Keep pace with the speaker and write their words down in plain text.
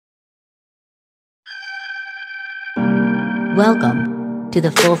Welcome to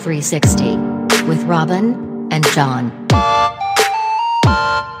the Full 360 with Robin and John.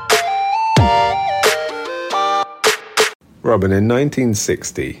 Robin, in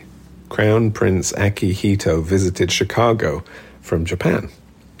 1960, Crown Prince Akihito visited Chicago from Japan.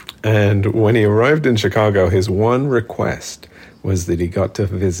 And when he arrived in Chicago, his one request was that he got to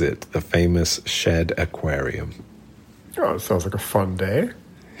visit the famous Shed Aquarium. Oh, it sounds like a fun day.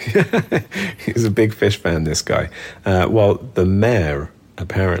 He's a big fish fan, this guy. Well, the mayor,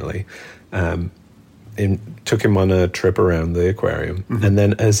 apparently, took him on a trip around the aquarium. Mm-hmm. And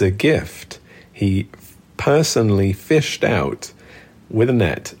then as a gift, he personally fished out, with a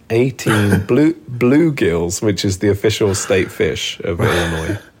net, 18 bluegills, which is the official state fish of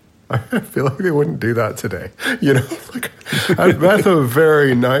Illinois. I feel like they wouldn't do that today. You know, like that's a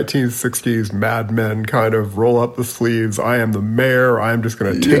very 1960s Mad Men kind of roll up the sleeves. I am the mayor. I'm just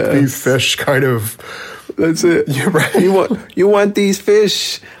going to take these fish kind of. That's it. You're right. You want these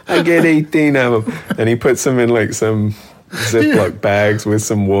fish? I get 18 of them. And he puts them in like some Ziploc bags with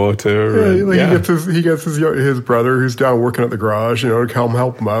some water. He gets his brother who's down working at the garage, you know, to come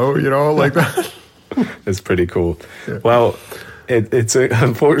help him out, you know, like that. It's pretty cool. Yeah. Well, it's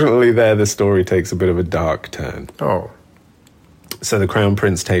unfortunately the story takes a bit of a dark turn. Oh. So the Crown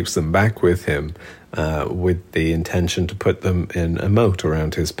Prince takes them back with him with the intention to put them in a moat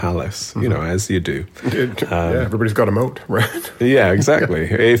around his palace, you know, as you do. Everybody's got a moat, right? Yeah, exactly.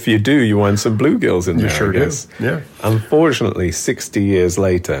 If you do, you want some bluegills in there, you sure I guess. Do. Yeah. Unfortunately, 60 years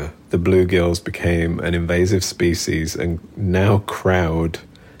later, the bluegills became an invasive species and now crowd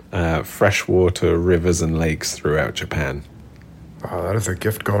freshwater rivers and lakes throughout Japan. Wow, that is a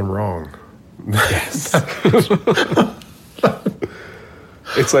gift gone wrong. Yes.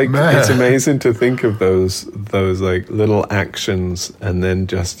 It's like, it's amazing to think of those like little actions and then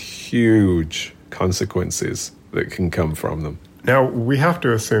just huge consequences that can come from them. Now, we have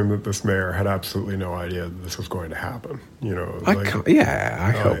to assume that this mayor had absolutely no idea that this was going to happen. You know,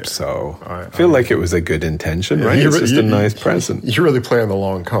 I hope so. I feel like it was a good intention, right? It's just a nice present. You're really playing the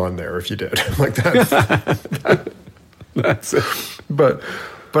long con there if you did. Like that's that's it. But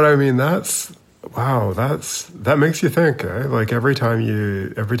I mean, that makes you think, eh? Like every time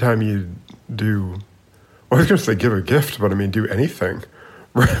you do, well, I was going to say give a gift, but I mean, do anything,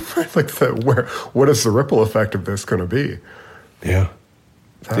 right? Like what is the ripple effect of this going to be? Yeah.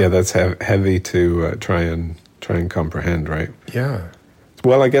 That's heavy to try and comprehend, right? Yeah.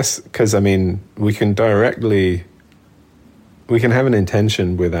 Well, I guess, because, I mean, we can have an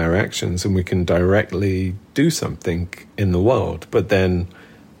intention with our actions and we can directly do something in the world, but then,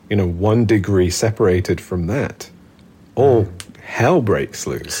 you know, 1 degree separated from that, all hell breaks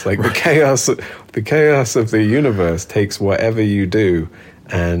loose. Like the chaos of the universe takes whatever you do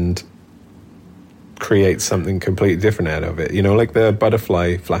and creates something completely different out of it. You know, like the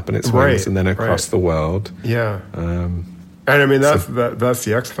butterfly flapping its wings and then across the world. Yeah. And I mean, that's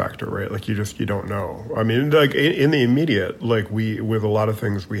the X factor, right? Like you don't know. I mean, like in the immediate, like with a lot of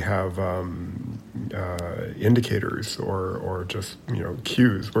things, we have indicators or just, you know,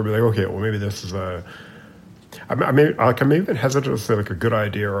 cues where we're like, okay, well, maybe this is I'm even hesitant to say like a good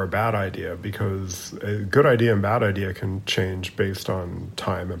idea or a bad idea, because a good idea and bad idea can change based on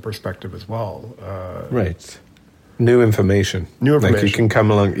time and perspective as well. Right. New information. Like you can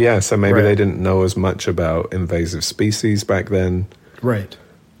come along. Yeah, so maybe they didn't know as much about invasive species back then. Right.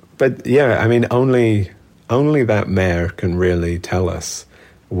 But yeah, I mean, only that mayor can really tell us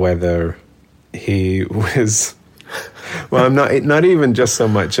whether he was... Well, I'm not even just so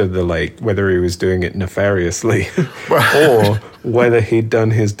much of the, like, whether he was doing it nefariously or whether he'd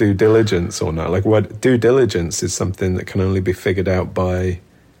done his due diligence or not. Like, what due diligence is something that can only be figured out by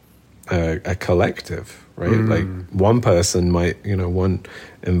a collective, right? Like one person might, you know, one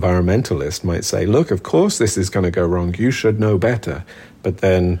environmentalist might say, look, of course this is going to go wrong. You should know better. But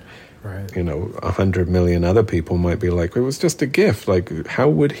then, you know, 100 million other people might be like, it was just a gift. Like, how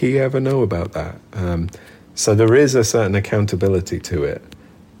would he ever know about that? So there is a certain accountability to it.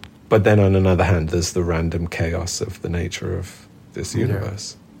 But then on another hand, there's the random chaos of the nature of this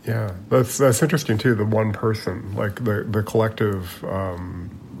universe. Yeah. That's interesting too, the one person, like the collective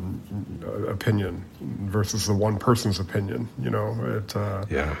opinion versus the one person's opinion, you know.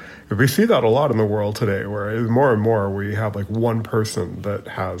 We see that a lot in the world today, where more and more we have like one person that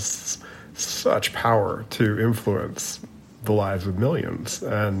has such power to influence the lives of millions,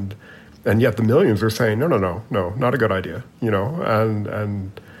 and yet the millions are saying no, not a good idea, you know,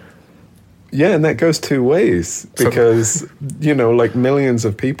 and yeah, and that goes two ways, because you know, like millions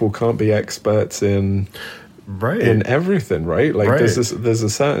of people can't be experts in everything, right? Like there's a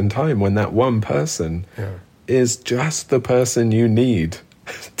certain time when that one person is just the person you need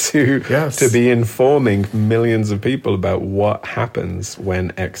to be informing millions of people about what happens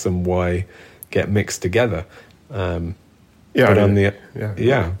when X and Y get mixed together. But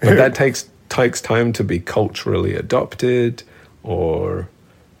that takes time to be culturally adopted, or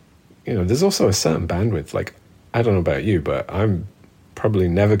there's also a certain bandwidth. Like, I don't know about you, but I'm probably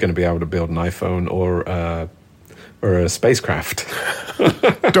never going to be able to build an iPhone or a spacecraft.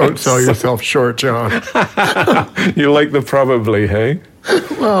 Don't sell yourself short, John. You like the probably, hey?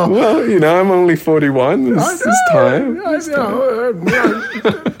 Well, I'm only 41. There's time. There's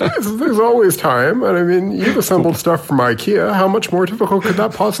always time. And I mean, you've assembled stuff from IKEA. How much more difficult could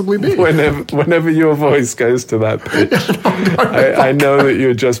that possibly be? Whenever your voice goes to that pitch, I know that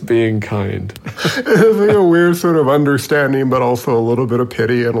you're just being kind. It's like a weird sort of understanding, but also a little bit of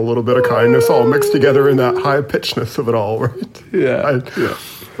pity and a little bit of kindness all mixed together in that high pitchness of it all, right? Yeah.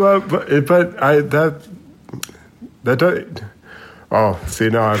 Oh, see,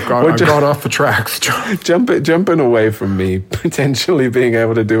 now I've gone off the tracks, John. Jumping away from me potentially being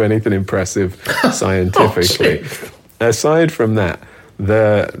able to do anything impressive scientifically. Aside from that,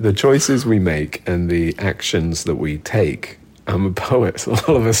 the choices we make and the actions that we take, I'm a poet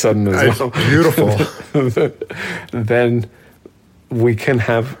all of a sudden as well. Beautiful. Then we can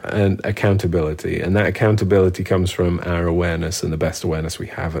have an accountability, and that accountability comes from our awareness and the best awareness we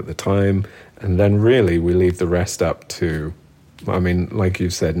have at the time. And then really we leave the rest up to, I mean, like you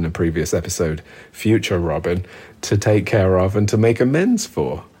said in a previous episode, future Robin to take care of and to make amends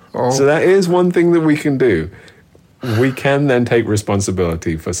for. So that is one thing that we can do. We can then take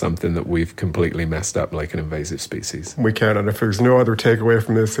responsibility for something that we've completely messed up, like an invasive species. We can, and if there's no other takeaway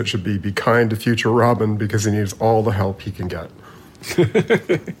from this, it should be kind to future Robin, because he needs all the help he can get.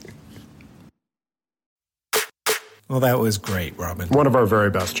 Well, that was great, Robin. One of our very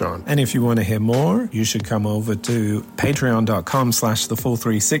best, John. And if you want to hear more, you should come over to patreon.com/the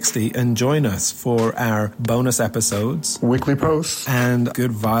full360 and join us for our bonus episodes, weekly posts, and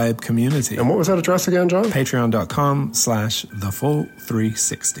good vibe community. And what was that address again, John? patreon.com/the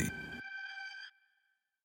full360.